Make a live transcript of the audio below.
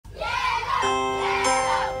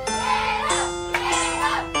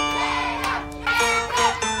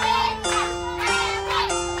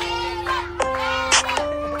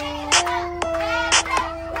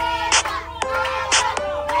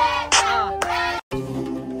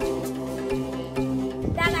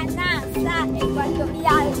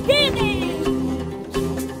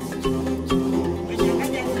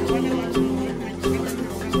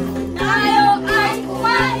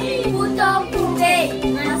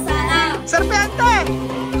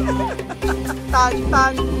tan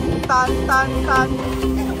tan tan tan tan.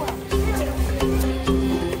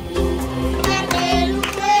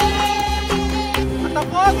 At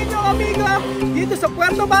ako ang inyong amiga dito sa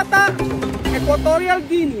Puerto Bata, Equatorial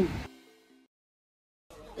Guinea.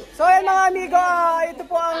 So ayan mga amigo, ito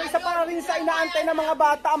po ang isa pa rin sa inaantay ng mga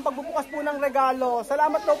bata, ang pagbubukas po ng regalo.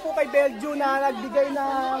 Salamat daw po kay Belgium na nagbigay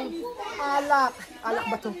ng alak. Alak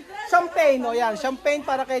ba ito? Champagne, o yan, champagne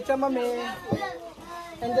para kay Chamame.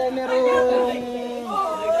 And then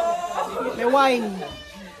may wine.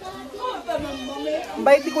 Ang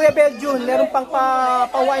bait ni Kuya Belgium, meron pang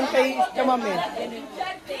pa-wine kay Chamame.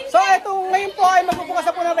 So ito, ngayon po ay magbubukas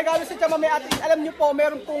na po ng regalo si Chamame at alam nyo po,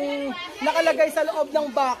 meron pong nakalagay sa loob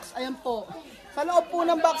ng box. Ayan po. Sa loob po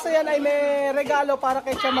ng box na yan ay may regalo para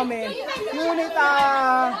kay Chamame. Ngunit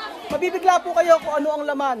mabibigla po kayo kung ano ang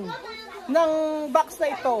laman ng box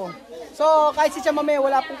na ito. So kahit si Chamame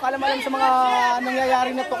wala pong kalam-alam sa mga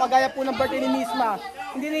nangyayari na to, kagaya po ng birthday ni Misma.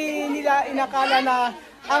 Hindi nila inakala na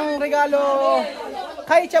ang regalo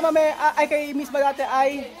kay Chamame ay kay Misma dati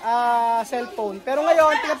ay cellphone. Pero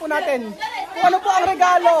ngayon, tingnan po natin kung ano po ang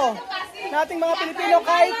regalo nating mga Pilipino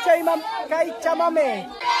kay Chamame.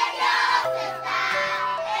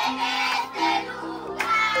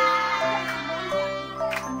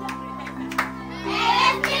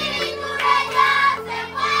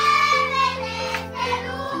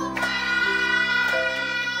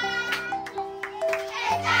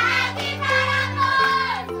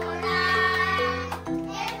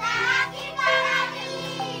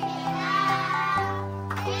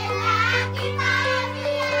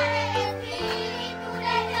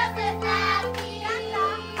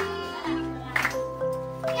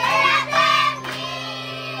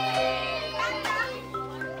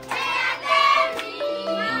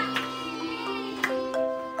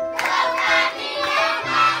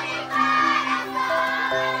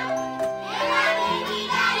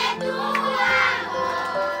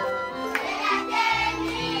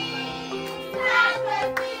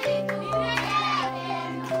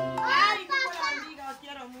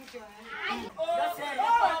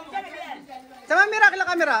 Sama mira la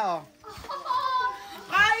camera, oh.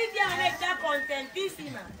 Ay, Diana está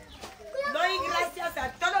contentísima. Doy gracias a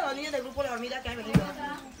todos los niños del grupo de familia que han venido.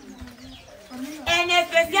 En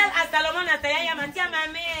especial a Salomón, hasta allá llaman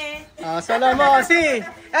Chamame. Salomón, sí.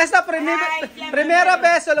 Esta primera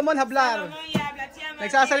vez Salomón hablar.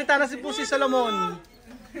 Nagsasalita na po si Salomón.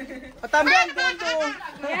 At también dito.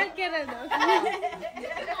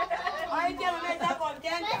 Ay, Diana está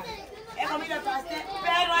contenta. He comido pastel,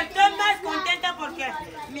 pero estoy más contenta porque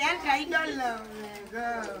me han traído los...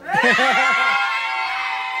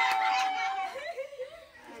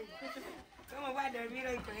 ¿Cómo voy a dormir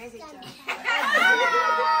hoy con ese champán?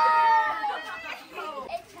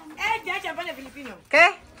 Ya champán de filipino.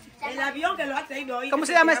 ¿Qué? El avión que lo ha traído hoy. ¿Cómo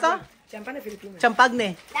se llama esto? Champán de filipino.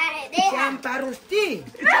 Champagne. Champarusti.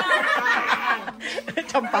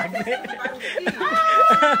 Champagne.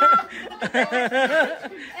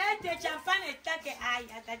 Este champán está que hay,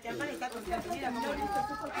 hasta el champán está con mira, amor.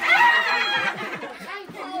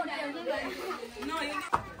 No,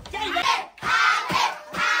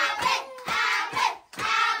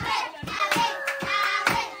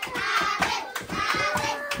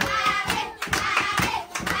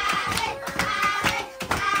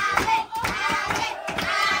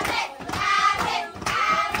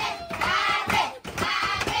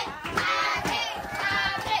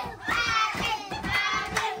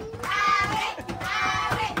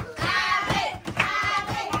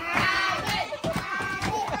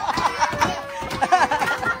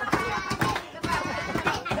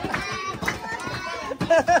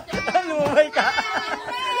 Lumay ka.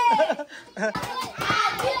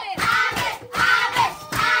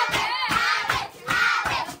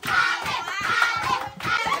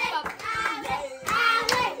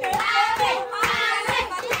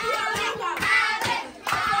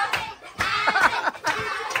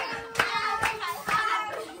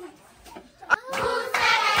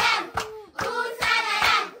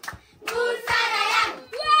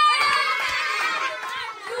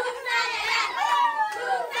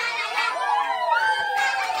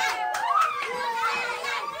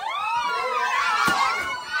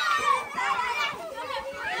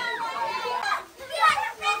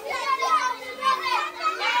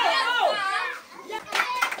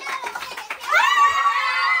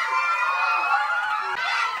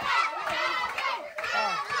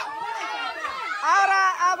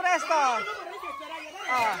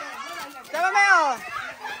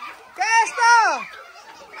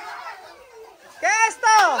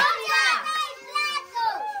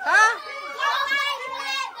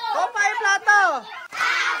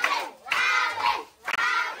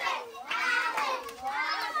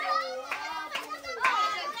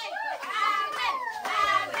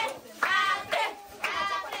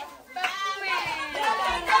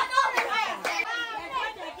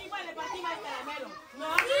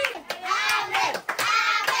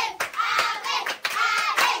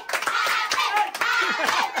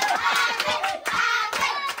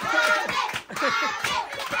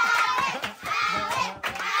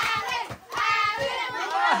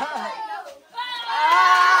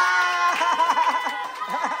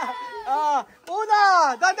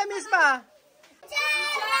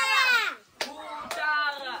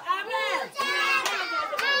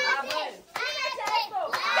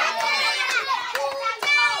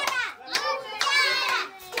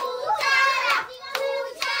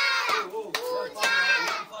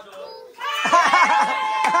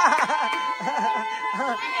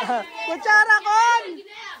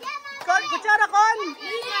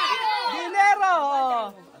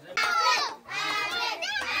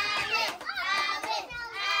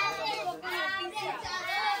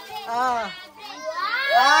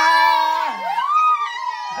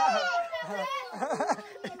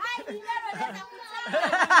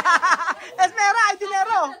 Espera, ay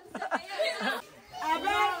dinero.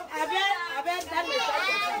 A ver, dame.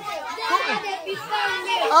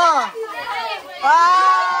 Oh. Ah.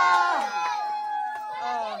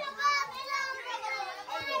 Oh.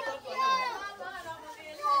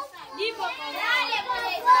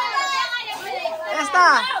 Esta.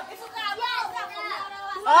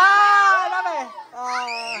 Ah, dame.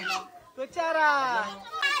 Ah. Cuchara.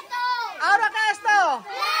 Ahora qué es esto?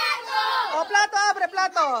 Oh, plato, abre,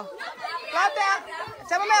 plato. Plato,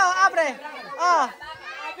 llámame, abre. Oh.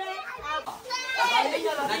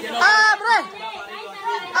 Abre.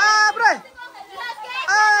 Abre.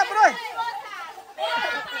 Abre. Abre.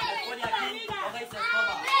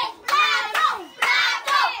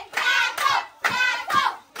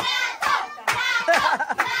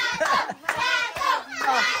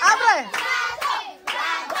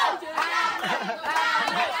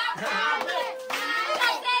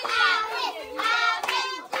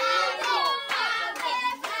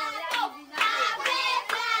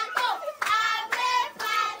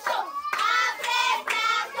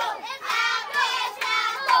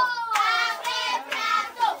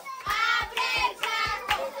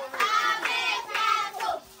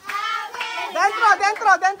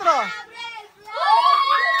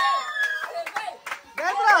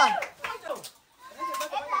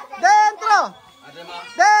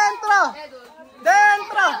 Dentro.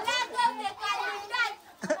 Dentro.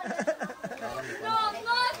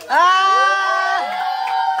 Ah.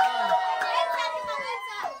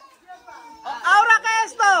 Ahora qué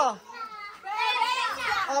es esto?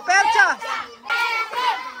 Oh, percha.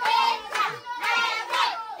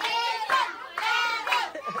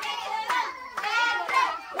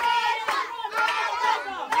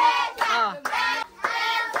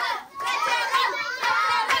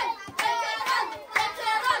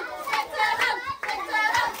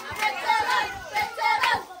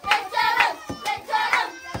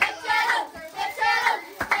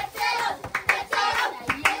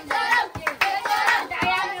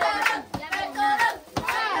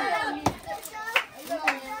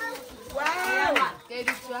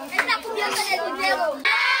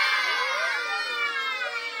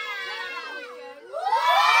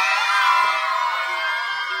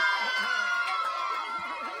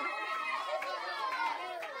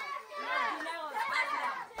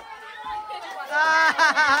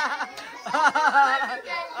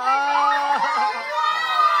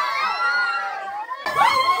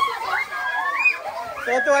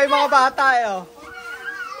 Ito ay mga bata eh. Oh.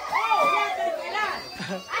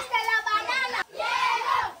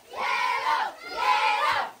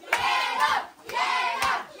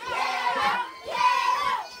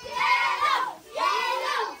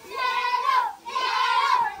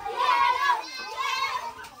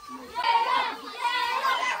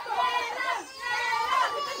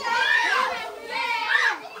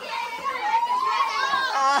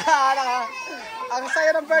 Ang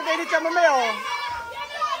saya ng birthday ni Chamame oh.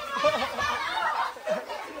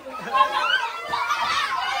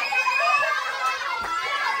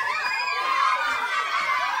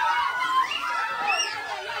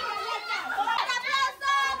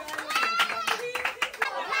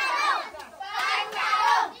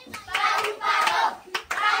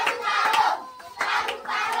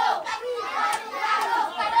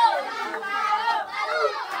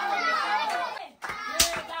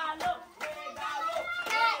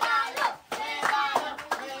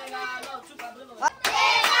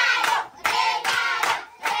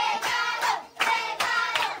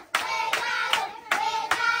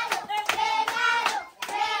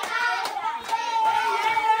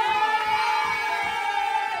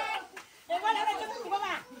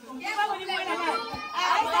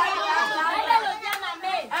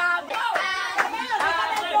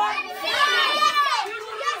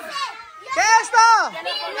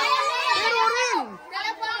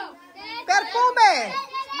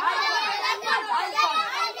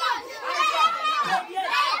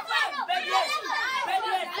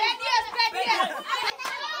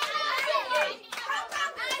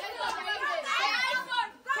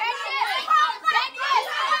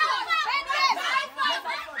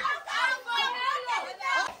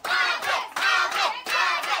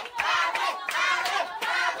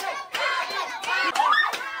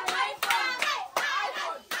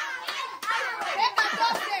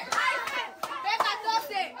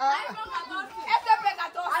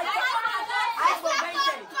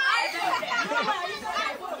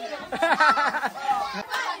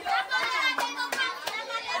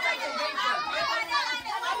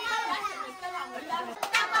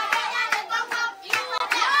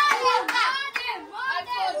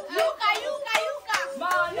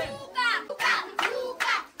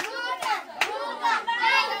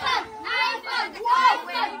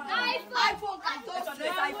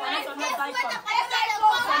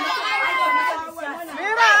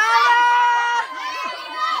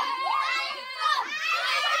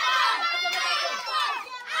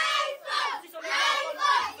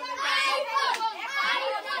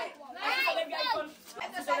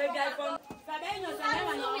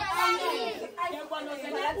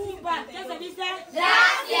 pan, ¿qué se dice?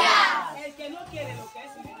 Gracias. El que no quiere lo que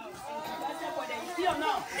es no. Gracias por el sí o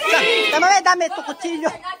no. Sí. Chamame, dame tu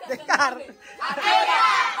cuchillo de car.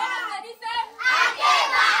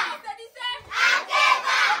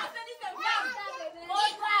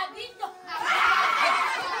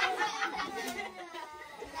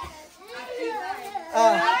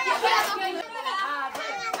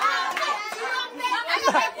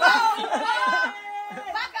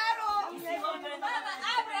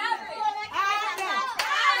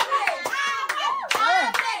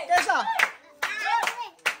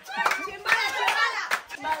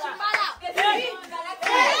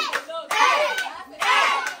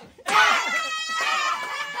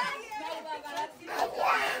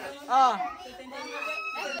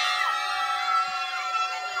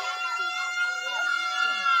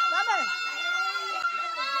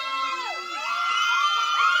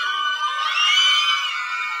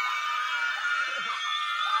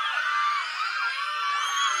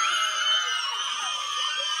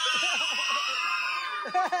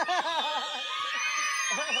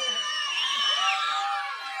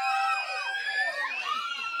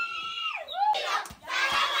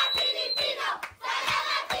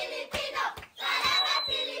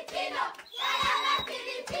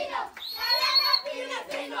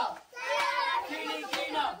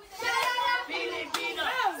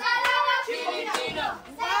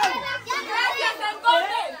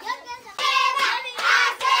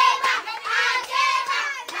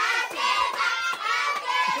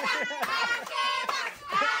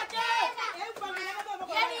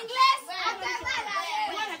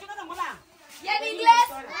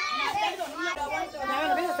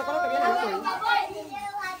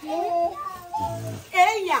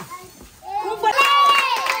 Ella. Un fuerte.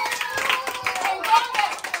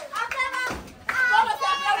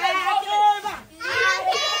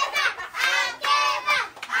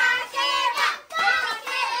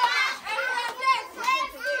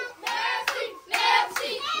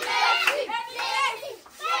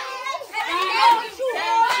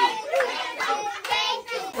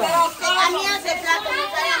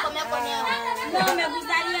 No, me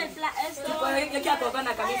gustaría el plato. Yo quiero tocar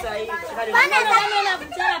la camisa ahí. Van a darme la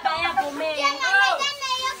cuchara para ir a comer.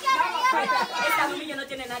 Ese aluminio no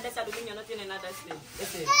tiene nada, ese aluminio no tiene nada,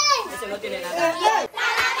 ese no tiene nada.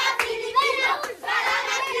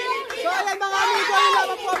 So ayan mga amigo, yun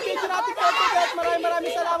lamang po ang video natin po today.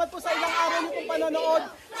 Maraming salamat po sa ilang araw niyo pong panonood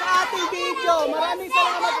sa ating video. Maraming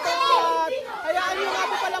salamat po at hayaan niyo nga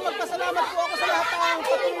po pala magpasalamat po ako sa lahat ng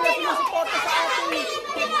patuloy na sinusuporta sa ating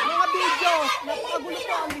mga video. Napakagulo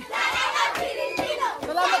po ang video.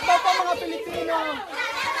 Salamat po mga Pilipino.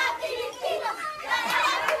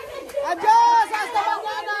 Adios! Hasta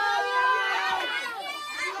mañana!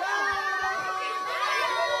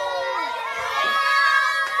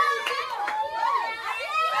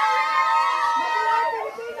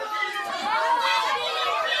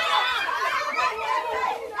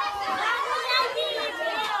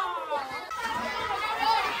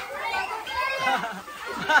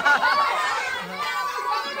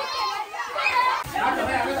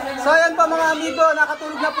 So ayan pa mga amigo,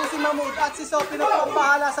 nakatulog na po si Mahmoud at si Sophie na po ang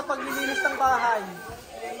bahala sa paglilinis ng bahay.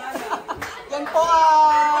 Yan po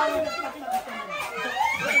ang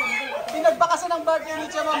pinagbakasan ng birthday ni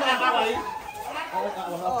Tia Mama.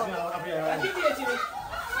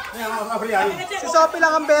 Si Sophie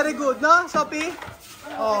lang ang very good, no? Sophie?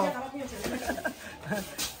 Oh.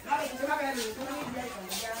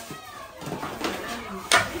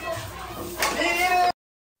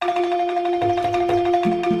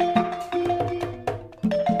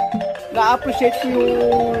 Na-appreciate ko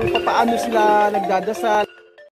yung paano sila nagdadasal.